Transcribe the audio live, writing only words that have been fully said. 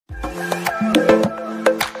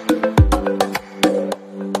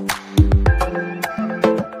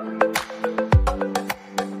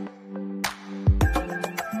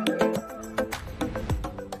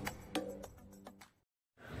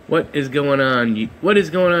What is going on? What is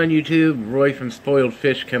going on, YouTube? Roy from Spoiled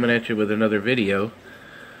Fish coming at you with another video.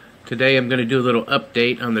 Today I'm going to do a little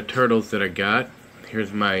update on the turtles that I got.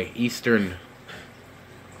 Here's my Eastern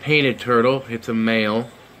painted turtle. It's a male.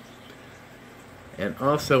 And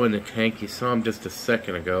also in the tank, you saw him just a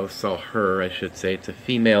second ago. Saw her, I should say. It's a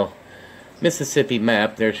female Mississippi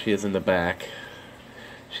Map. There she is in the back.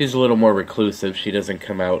 She's a little more reclusive. She doesn't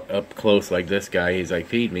come out up close like this guy. He's like,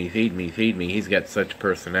 feed me, feed me, feed me. He's got such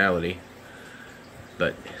personality.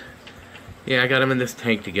 But, yeah, I got them in this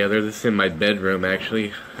tank together. This is in my bedroom,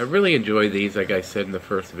 actually. I really enjoy these, like I said in the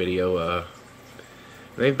first video.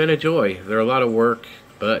 They've been a joy. They're a lot of work,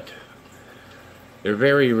 but they're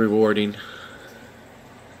very rewarding.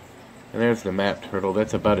 And there's the map turtle.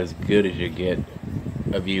 That's about as good as you get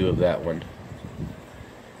a view of that one.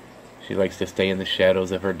 She likes to stay in the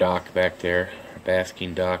shadows of her dock back there. Her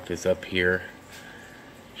basking dock is up here.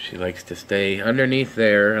 She likes to stay underneath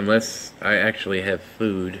there unless I actually have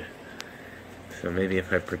food. So maybe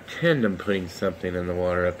if I pretend I'm putting something in the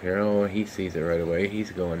water up here. Oh, he sees it right away.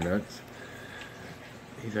 He's going nuts.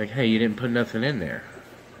 He's like, hey, you didn't put nothing in there.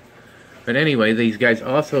 But anyway, these guys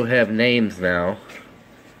also have names now.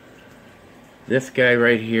 This guy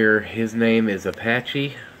right here, his name is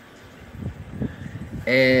Apache.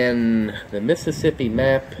 And the Mississippi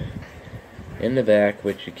Map in the back,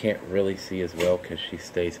 which you can't really see as well because she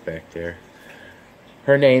stays back there.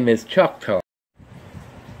 Her name is Choctaw.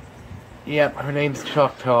 Yep, her name's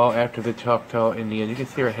Choctaw after the Choctaw Indian. You can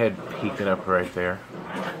see her head peeking up right there.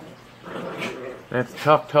 That's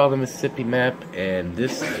Choctaw, the Mississippi Map, and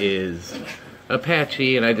this is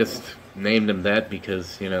Apache, and I just named him that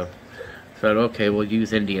because, you know, thought, okay, we'll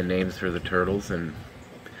use Indian names for the turtles, and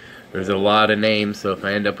there's a lot of names, so if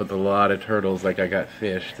I end up with a lot of turtles like I got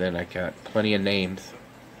fish, then I got plenty of names.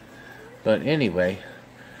 But anyway,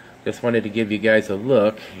 just wanted to give you guys a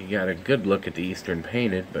look. You got a good look at the Eastern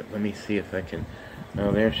painted, but let me see if I can...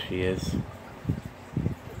 Oh, there she is.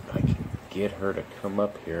 If I can get her to come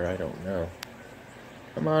up here, I don't know.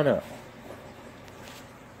 Come on up.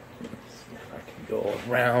 Let's see if I can go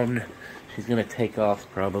around. She's going to take off,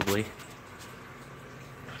 probably.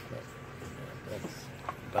 That's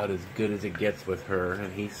about as good as it gets with her,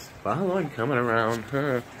 and he's following, coming around,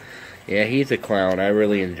 huh? Yeah, he's a clown. I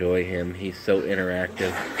really enjoy him. He's so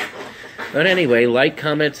interactive. But anyway, like,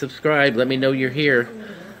 comment, subscribe. Let me know you're here.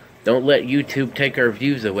 Don't let YouTube take our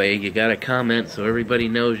views away. You gotta comment so everybody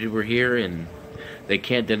knows you were here, and they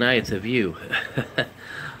can't deny it's a view.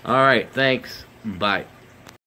 Alright, thanks. Bye.